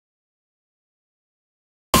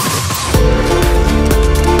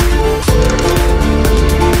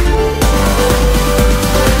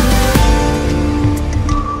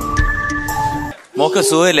Mock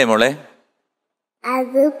സുഖമില്ലേ മോളെ?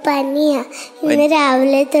 അത് പനിയാ. ഇന്ന്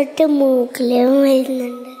രാവിലെ തൊട്ട് മൂക്കിലും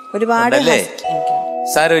വരുന്നുണ്ട് ഒരുപാട്.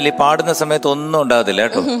 സാരമില്ല, പാടുന്ന സമയത്ത് ഒന്നും ഉണ്ടാകത്തില്ല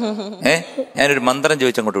കേട്ടോ. ഞാനൊരു മന്ത്രം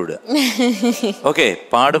ചോദിച്ചങ്ങോട്ട് വിടുക. ഓക്കെ,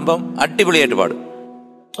 പാടുമ്പം അടിപൊളിയായിട്ട് പാടും.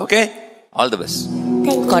 Okay, all the best.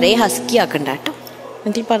 കൊറേ ഹസ്കി ആക്കണ്ട കേട്ടോ.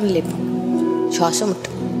 എന്നിട്ട് പറഞ്ഞില്ലേ ഇപ്പൊ ശ്വാസം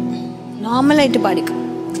മുട്ടും. നോർമലായിട്ട് പാടിക്കും.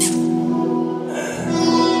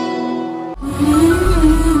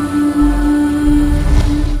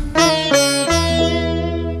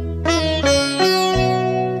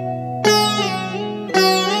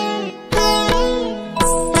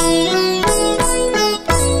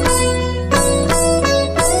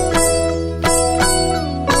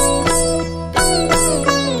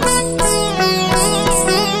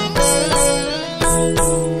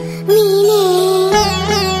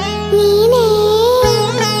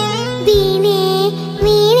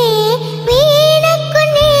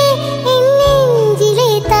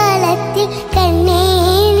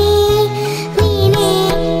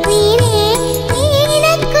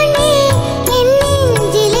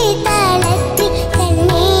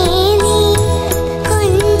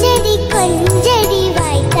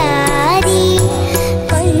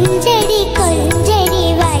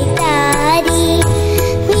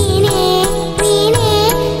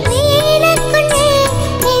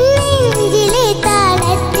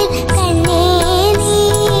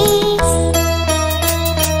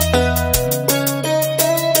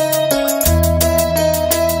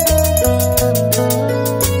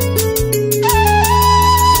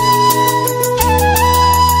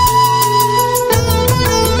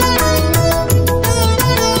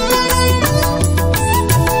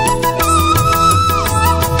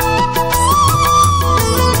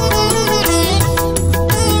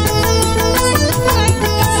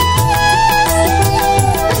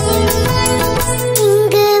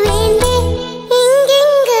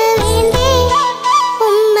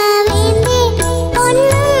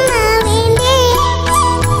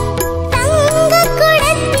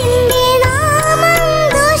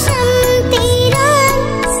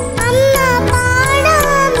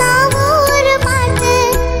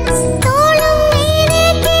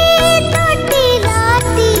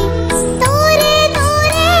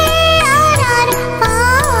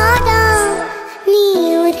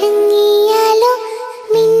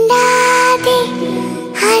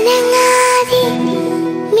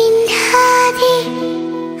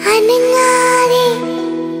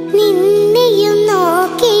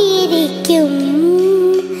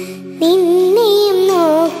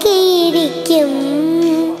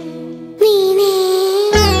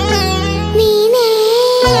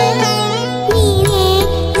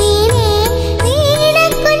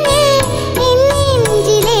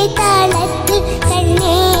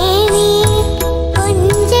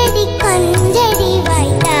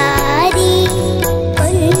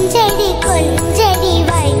 കൊഞ്ചടി കൊഞ്ചടി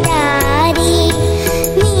വൈതാ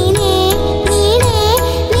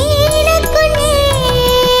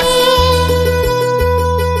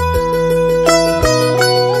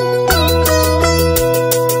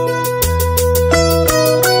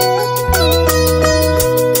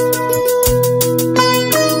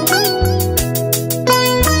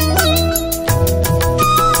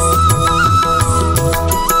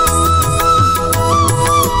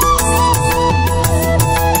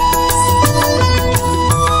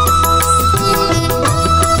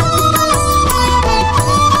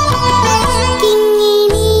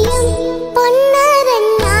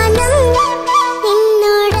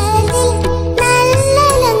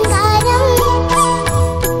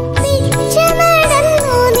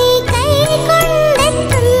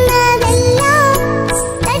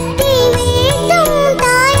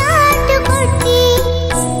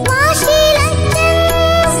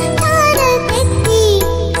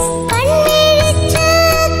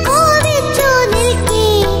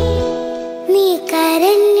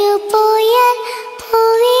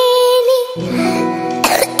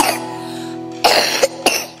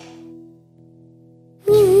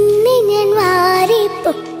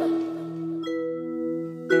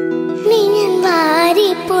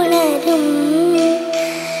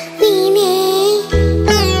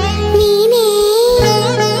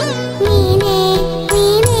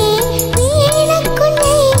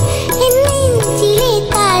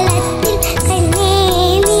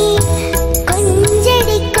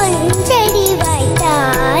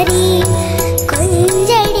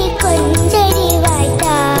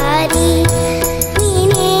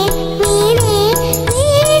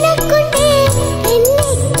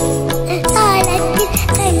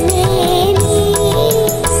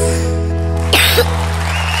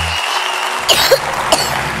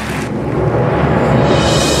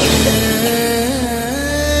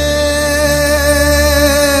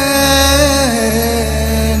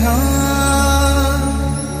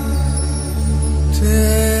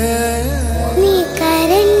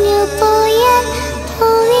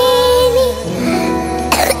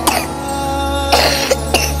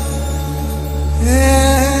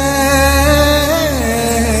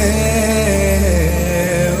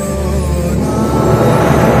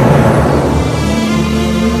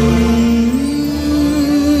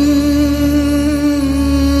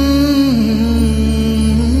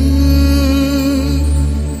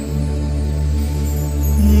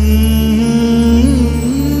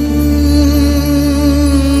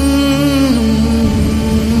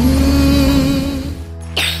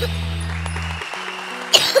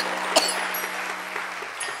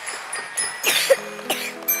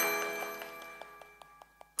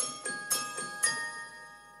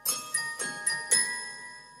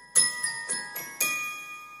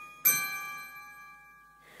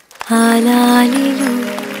ആലാലിലോ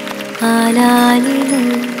ആലാലിലോ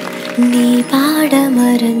നീ പാട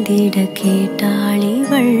മറന്നിട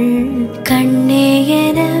കേട്ടാളിവൾ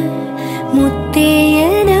കണ്ണേയന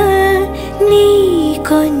മുത്തേയന നീ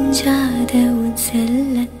കൊഞ്ചാത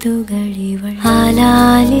ഉത്സല്ലത്തുകളിവൾ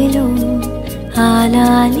ആലാലിലോ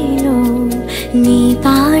ആലാലിലോ നീ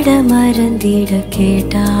പാട മറന്നിട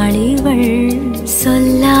കേട്ടാളിവൾ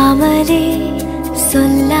சொல்லாமலே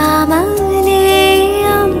சொல்லாமலே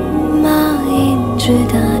அம்மா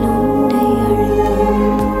என்றுதான் உன்னை அழைப்போம்.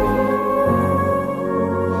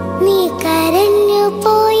 നീ കരഞ്ഞു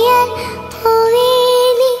പോയാൽ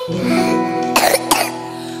പോവേലി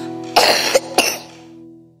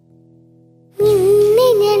നിന്നെ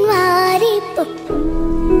ഞാൻ വാരിപ്പോ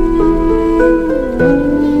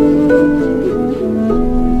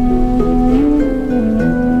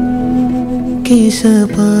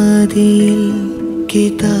കേശപാതിയിൽ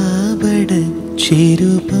കിതാബടച്ചിരുപാത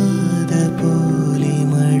പോലെ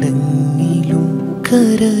മടങ്ങിലും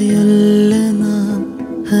കരയല്ല നാം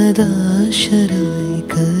ഹതാശരായി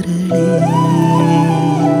കരളേ.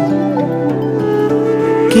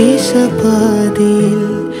 കേശപാതിയിൽ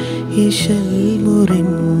ഇശൽ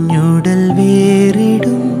മുറിഞ്ഞുടൽ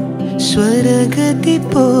വേറിടും സ്വരഗതി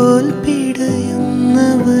പോൽ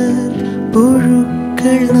പിടയുന്നവർ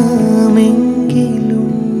പുഴുക്കൾ നാമെങ്കിലും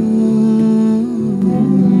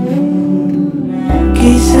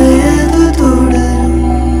കിസയതു തുടരും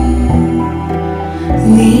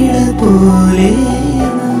നീള പോലെ.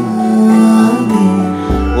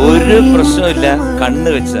 ഒരു പ്രശ്നമില്ല, കണ്ണ്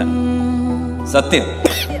വെച്ച സത്യം.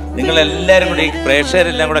 നിങ്ങൾ എല്ലാരും കൂടി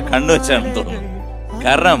പ്രേക്ഷകരെല്ലാം കൂടെ കണ്ണു വെച്ചാണെന്ന് തോന്നുന്നു.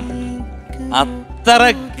 കാരണം അത്ര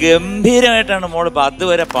ഗംഭീരമായിട്ടാണ് മോള്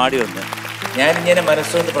അതുവരെ പാടി വന്നത്. ഞാനിങ്ങനെ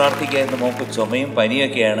മനസ്സുകൊണ്ട് പ്രാർത്ഥിക്കായിരുന്നു, മോക്ക് ചുമയും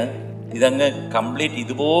പനിയൊക്കെയാണ്, ഇതങ്ങ് കംപ്ലീറ്റ്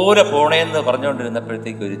ഇതുപോലെ പോണേന്ന്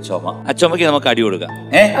പറഞ്ഞുകൊണ്ടിരുന്നപ്പോഴത്തേക്ക് ഒരു ചുമ. ആ ചുമക്ക് നമുക്ക് അടി കൊടുക്കാം.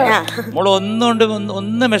 മോള് ഒന്നുകൊണ്ട്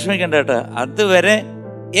ഒന്നും വിഷമിക്കണ്ട കേട്ടോ, അതുവരെ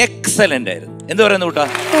എക്സലന്റ് ആയിരുന്നു. എന്ത് പറയുന്നു കൂട്ടാ?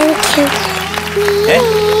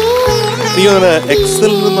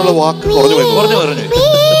 എക്സൽ എന്നുള്ള വാക്ക് കുറഞ്ഞു പറഞ്ഞു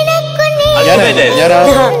ഞാൻ ആ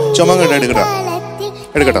ചുമ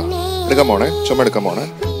എടുക്കട്ടോ എടുക്കാൻ പോണേ, ചുമ എടുക്കാൻ പോണേ.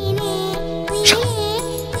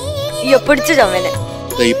 പിടിച്ച ചുമന്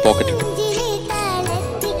ഈ പോക്കറ്റ്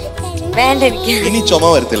വേണ്ട എനിക്ക്. ഇനി ചുമ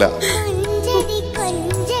വരത്തില്ല,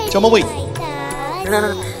 ചുമ പോയി.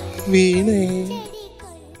 വീണേ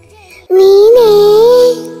വീണേ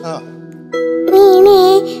ആ വീണേ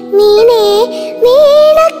വീണേ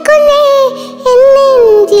വീണക്കുന്നേ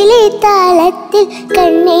എന്നെഞ്ചിലെ താളത്തിൽ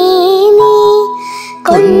കണ്ണേ നീ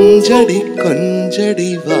കൊഞ്ചടി കൊഞ്ചടി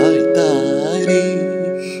വായ്ത്താരി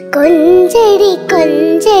കൊഞ്ചടി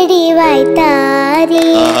കൊഞ്ചടി വായ്ത്താരി.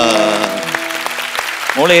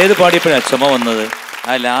 മോള് ഏത് പാടിയപ്പോഴാ ചുമ വന്നത്? ആ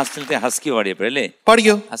ലാസ്റ്റിലത്തെ ഹസ്കി പാടിയപ്പോഴല്ലേ?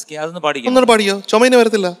 പാടിക്കോ, ഹസ്കി അതൊന്ന് പാടിക്കോ, ഒന്നും പാടിക്കോ. ചുമയിന്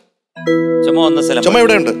വരത്തില്ല, ചുമ വന്ന സ്ഥലം. ചുമ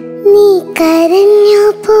ഇവിടെ ഉണ്ട്. നീ കരഞ്ഞു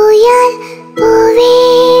പോയാൽ പോവേ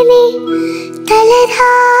നീ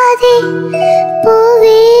തളരാതെ,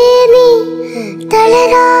 പോവേ നീ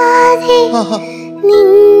തളരാതെ,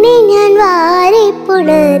 നിന്നെ ഞാൻ വാരി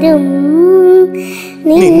പുണരും,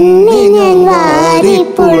 നിന്നെ ഞാൻ വാരി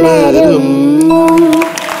പുണരും.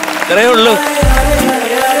 ഇത്രയേ ഉള്ളൂ.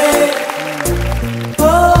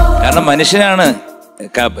 കാരണം മനുഷ്യനാണ്.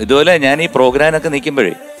 ഇതുപോലെ ഞാൻ ഈ പ്രോഗ്രാമൊക്കെ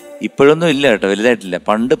നിൽക്കുമ്പോഴേ, ഇപ്പോഴൊന്നും ഇല്ല കേട്ടോ, വലുതായിട്ടില്ല.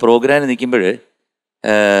 പണ്ട് പ്രോഗ്രാം നിൽക്കുമ്പോൾ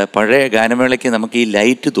പഴയ ഗാനമേളയ്ക്ക് നമുക്ക് ഈ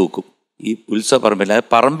ലൈറ്റ് തൂക്കും, ഈ ഉത്സവ പറമ്പിൽ. അത്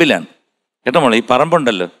പറമ്പിലാണ് കേട്ടോ മോളെ, ഈ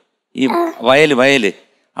പറമ്പുണ്ടല്ലോ, ഈ വയല്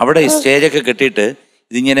അവിടെ ഈ സ്റ്റേജൊക്കെ കെട്ടിയിട്ട്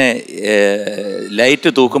ഇതിങ്ങനെ ലൈറ്റ്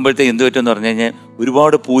തൂക്കുമ്പോഴത്തേക്ക് എന്ത് പറ്റുമെന്ന് പറഞ്ഞു കഴിഞ്ഞാൽ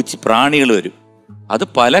ഒരുപാട് പ്രാണികൾ വരും. അത്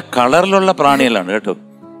പല കളറിലുള്ള പ്രാണികളാണ് കേട്ടോ.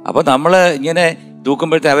 അപ്പോൾ നമ്മൾ ഇങ്ങനെ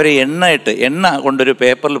തൂക്കുമ്പോഴത്തെ അവരെ എണ്ണ കൊണ്ടൊരു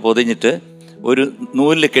പേപ്പറിൽ പൊതിഞ്ഞിട്ട് ഒരു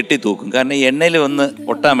നൂലിൽ കെട്ടി തൂക്കും. കാരണം ഈ എണ്ണയിൽ ഒന്ന്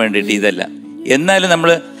ഒട്ടാൻ വേണ്ടിയിട്ട് ഇതല്ല. എന്നാലും നമ്മൾ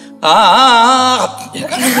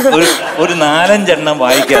ഒരു 4-5 എണ്ണം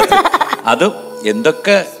വായിക്കാത്ത, അതും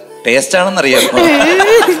എന്തൊക്കെ ടേസ്റ്റാണെന്നറിയാമോ?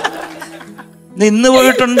 നിന്ന്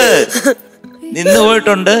പോയിട്ടുണ്ട്.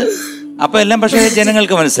 അപ്പൊ എല്ലാം പക്ഷേ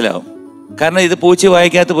ജനങ്ങൾക്ക് മനസ്സിലാവും. കാരണം ഇത് പൂച്ചി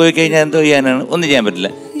വായിക്കാത്ത പോയി കഴിഞ്ഞാൽ എന്തോ ചെയ്യാനാണ്? ഒന്നും ചെയ്യാൻ പറ്റില്ല.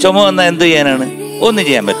 ചുമ വന്നാൽ എന്തോ ചെയ്യാനാണ്? ഒന്നും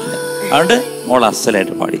ചെയ്യാൻ പറ്റില്ല. അതുകൊണ്ട് മോൾ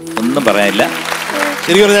അസലായിട്ട് പാടി, ഒന്നും പറയാനില്ല.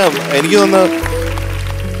 ശരിക്കും പറഞ്ഞാൽ എനിക്ക് തോന്നുന്നു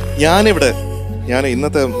ഞാൻ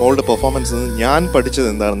ഇന്നത്തെ മോളുടെ പെർഫോമൻസ് ഞാൻ പഠിച്ചത്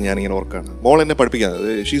എന്താണെന്ന് ഞാനിങ്ങനെ ഓർക്കാണ്. മോൾ എന്നെ പഠിപ്പിക്കുന്നത്,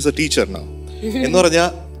 ഷീസ് എ ടീച്ചർ നൗ. എന്ന് പറഞ്ഞാൽ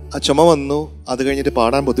ആ ചുമ വന്നു, അത് കഴിഞ്ഞിട്ട്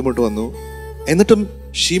പാടാൻ ബുദ്ധിമുട്ട് വന്നു, എന്നിട്ടും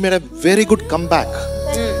she made A very good come back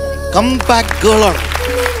girl ആണ്.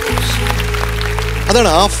 അതാണ്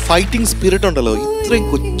ആ ഫൈറ്റിംഗ് സ്പിരിറ്റ് ഉണ്ടല്ലോ, ഇത്രയും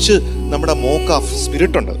കൊച്ചു നമ്മുടെ മോക്ക് ആ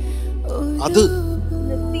സ്പിരിറ്റ് ഉണ്ട്. അത്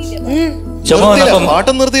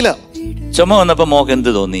പാട്ടം നിർത്തിയില്ല. ചുമ വന്നപ്പോ മോക്ക്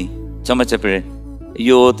എന്ത് തോന്നി? ചുമച്ചപ്പോഴേ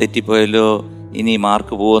അയ്യോ തെറ്റിപ്പോയല്ലോ, ഇനി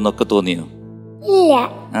മാർക്ക് പോവെന്നൊക്കെ തോന്നിയോ? ഇല്ല.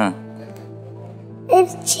 ആ,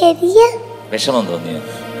 ചെറിയ വിഷമം തോന്നിയോ?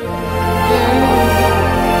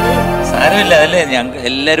 സാരമില്ല, അതല്ലേ ഞങ്ങൾ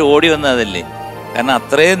എല്ലാരും ഓടി വന്നതല്ലേ. കാരണം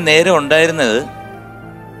അത്രയും നേരം ഉണ്ടായിരുന്നത്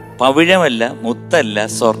പവിഴമല്ല, മുത്തല്ല,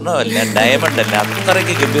 സ്വർണ്ണമല്ല, ഡയമണ്ട് അല്ല,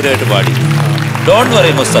 അത്രയ്ക്ക് ഗംഭീരമായിട്ട് പാടി. Don't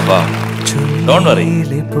worry Mustafa, don't worry.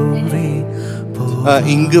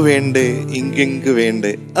 Ink വേണ്ടേ ഇങ്ക്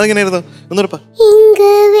വേണ്ടേ, അതെങ്ങനെയായിരുന്നു ഒന്നുറപ്പാ?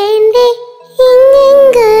 ഇങ്ക് വേണ്ടേ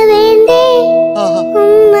ഇങ്ക് വേണ്ടേ,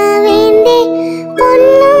 ഉമ്മ വേണ്ടേ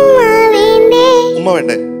പൊന്നുമ്മ വേണ്ടേ, ഉമ്മ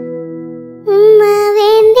വേണ്ടേ ഉമ്മ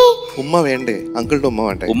വേണ്ടേ, ഉമ്മ വേണ്ടേ, അങ്കിളുടെ ഉമ്മ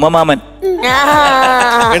വേണ്ടേ, ഉമ്മ മാമൻ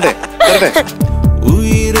വേണ്ടേ വരട്ടെ.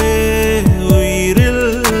 ഉയിരേ ഉയിരിൽ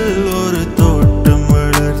ഒരു തോട്ടം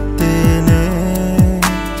വളർത്തേനേ,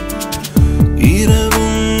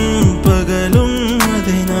 ഇരവും പകലും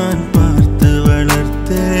அதை நான் பார்த்து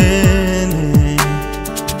வளர்த்தேனே,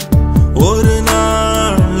 ஒரு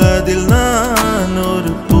நாள் அதில் நான்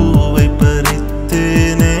ஒரு பூவை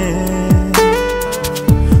பறித்தேனே,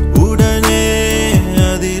 உடனே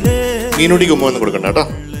அதிலே മീനുടിക്ക് ഉമ്മ ഒന്നും കൊടുക്കണ്ട കേട്ടോ.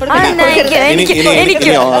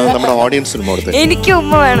 നമ്മുടെ ഓഡിയൻസിനും കൊടുത്തേ. എനിക്ക്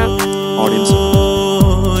ഉമ്മ വേണം. ഓഡിയൻസ്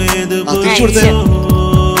തിരിച്ചു കൊടുത്തേ,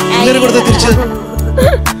 എല്ലാരും കൊടുത്തേ, തിരിച്ച്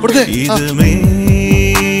കൊടുത്തേ.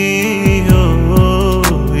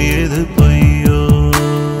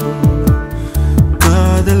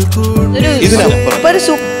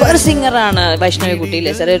 Super സിംഗറാണ് Vaishnavi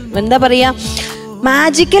കുട്ടിയിലെ sir. എന്താ പറയാ,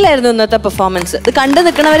 മാജിക്കൽ ആയിരുന്നു ഇന്നത്തെ പെർഫോമൻസ്. ഇത് കണ്ടു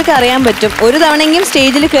നിൽക്കുന്നവർക്ക് അറിയാൻ പറ്റും, ഒരു തവണയെങ്കിലും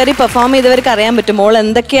സ്റ്റേജിൽ കയറി പെർഫോം ചെയ്തവർക്ക് അറിയാൻ പറ്റും മോൾ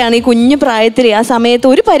എന്തൊക്കെയാണ് ഈ കുഞ്ഞു പ്രായത്തിൽ ആ സമയത്ത്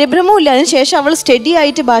ഒരു പരിഭ്രമവും ഇല്ല. അതിനുശേഷം അവൾ സ്റ്റഡി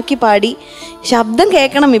ആയിട്ട് ബാക്കി പാടി. ശബ്ദം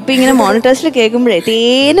കേൾക്കണം, ഇപ്പം ഇങ്ങനെ മോണിറ്റേഴ്സിൽ കേൾക്കുമ്പോഴേ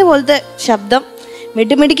തേന് പോലത്തെ ശബ്ദം.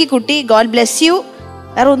 മിടുമിടുക്കി കുട്ടി, ഗോഡ് ബ്ലെസ് യു.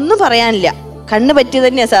 വേറെ ഒന്നും പറയാനില്ല. കണ്ണ് പറ്റിയത്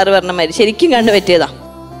തന്നെയാ സാറ് പറഞ്ഞ മാതിരി, ശരിക്കും കണ്ണ് പറ്റിയതാ.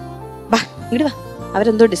 വാ ഇങ്ങോട്ട് വാ,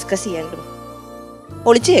 അവരെന്തോ ഡിസ്കസ് ചെയ്യാണ്ട്.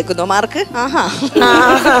 ഒളിച്ചു കേൾക്കുന്നോ മാർക്ക്? ആഹാ.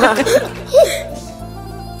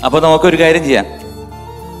 അപ്പൊ നമുക്കൊരു കാര്യം ചെയ്യാം.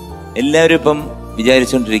 എല്ലാവരും ഇപ്പം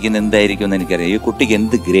വിചാരിച്ചോണ്ടിരിക്കുന്ന എന്തായിരിക്കും എന്ന് എനിക്കറിയാം. ഈ കുട്ടിക്ക്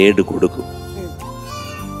എന്ത് ഗ്രേഡ് കൊടുക്കും?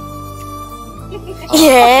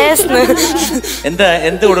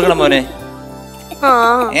 എന്ത് കൊടുക്കണം മോനെ?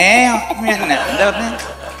 എന്താ പറഞ്ഞ?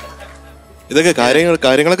 ഇതൊക്കെ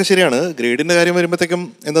കാര്യങ്ങളൊക്കെ ശരിയാണ്. ഗ്രേഡിന്റെ കാര്യം വരുമ്പോഴത്തേക്കും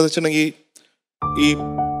എന്താന്ന് വെച്ചിട്ടുണ്ടെങ്കിൽ ഈ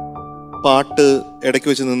പാട്ട് ഇടയ്ക്ക്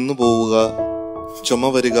വെച്ച് നിന്ന് പോവുക, ചുമ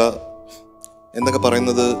വരിക എന്നൊക്കെ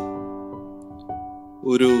പറയുന്നത്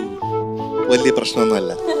ഒരു വലിയ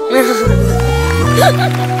പ്രശ്നമൊന്നുമല്ല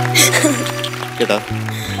കേട്ടാ.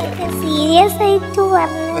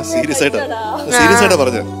 സീരിയസ് ആയിട്ടാ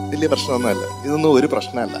പറഞ്ഞത്, വലിയ പ്രശ്നമൊന്നുമല്ല, ഇതൊന്നും ഒരു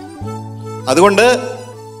പ്രശ്നമല്ല. അതുകൊണ്ട്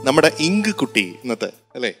നമ്മുടെ ഇങ്ക് കുട്ടി ഇന്നത്തെ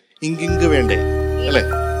അല്ലേ, ഇങ്ക് വേണ്ടേ അല്ലേ,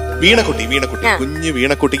 വീണക്കുട്ടി കുഞ്ഞു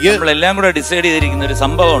വീണക്കുട്ടിക്ക് നമ്മളെല്ലാം കൂടെ ഡിസൈഡ് ചെയ്തിരിക്കുന്ന ഒരു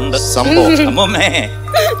സംഭവം ഉണ്ട്.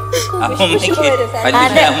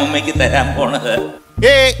 അമ്മൂമ്മയ്ക്ക് തരാൻ പോണത്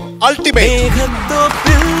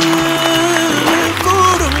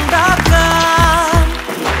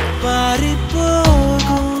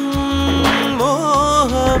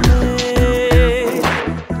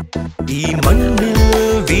ഈ മണ്ണിൽ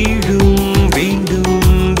വീഴും വീണ്ടും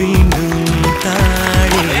വീണ്ടും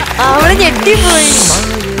താഴെ. അവള് ഞെട്ടിപ്പോയി.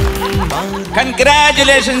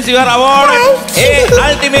 Congratulations, you are awarded a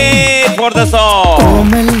ultimate for the song.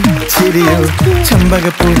 കോമൽ ചിരിയോ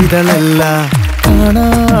ചമ്പകപ്പൂവിതളല്ല,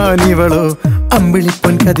 കാണാനിവളോ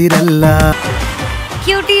അമ്പിളിപ്പൊൻ കതിരല്ല.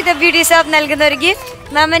 Cutie the beauty shop നൽകുന്ന ഒരു gift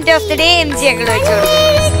moment of the day MG ഞങ്ങൾ വെച്ചു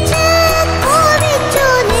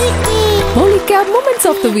മൊമെന്റ്സ്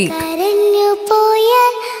ഓഫ് ദി വീക്ക്. കരഞ്ഞു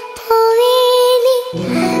പോയാൽ പോവേലി,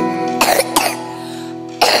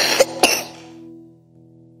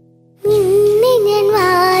 നിന്നെ ഞാൻ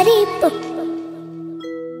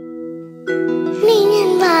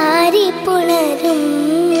വാരിപ്പുണരും,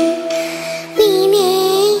 നീനേ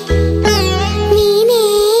നീനേ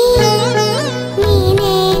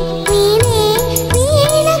നീനേ നീനേ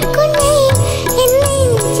നീനക്കുഞ്ഞേ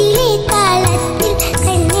എന്നെഞ്ചിലെ താളത്തിൽ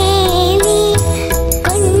കണ്ണേ നീ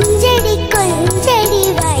കൊഞ്ചടി കൊഞ്ചടി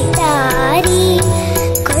വായ്ത്താരി,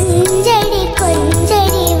 കൊഞ്ചടി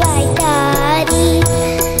കൊഞ്ചടി വായ്ത്താരി,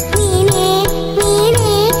 നീനേ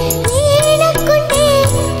നീനേ നീനക്കുഞ്ഞേ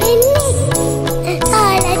എന്നെ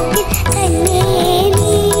താളത്തിൽ കണ്ണേ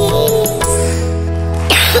നീ.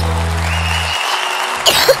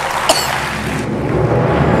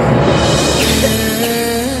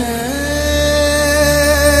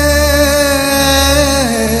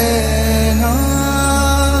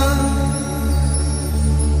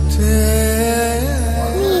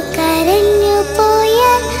 നീ കരഞ്ഞു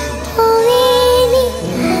പോയാൽ പോവേലി,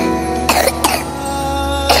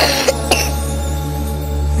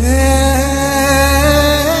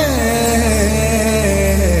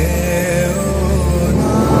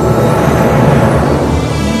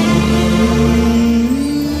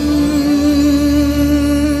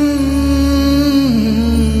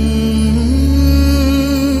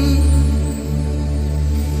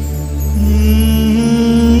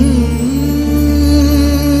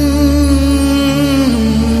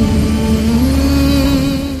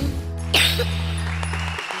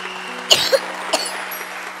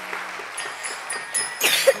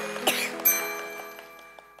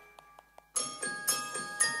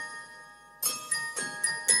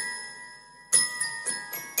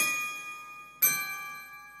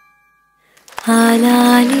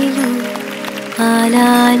 ஆலாலிலோ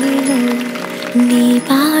ஆலாலிலோ நீ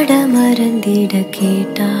பாட மறந்திட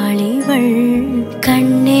கேட்டாளிவள்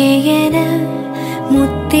கண்ணேயன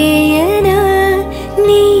முத்தேயன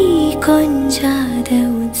நீ கொஞ்சாத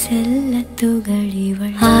உன் செல்ல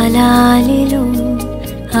துகளிவள் ஆலாலிலோ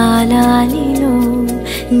ஆலாலிலோ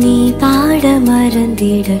நீ பாட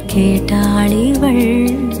மறந்திட கேட்டாளிவள்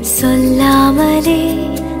சொல்லாமலே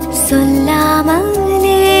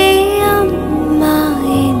சொல்லாமலே அம்மா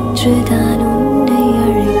என்றுதான்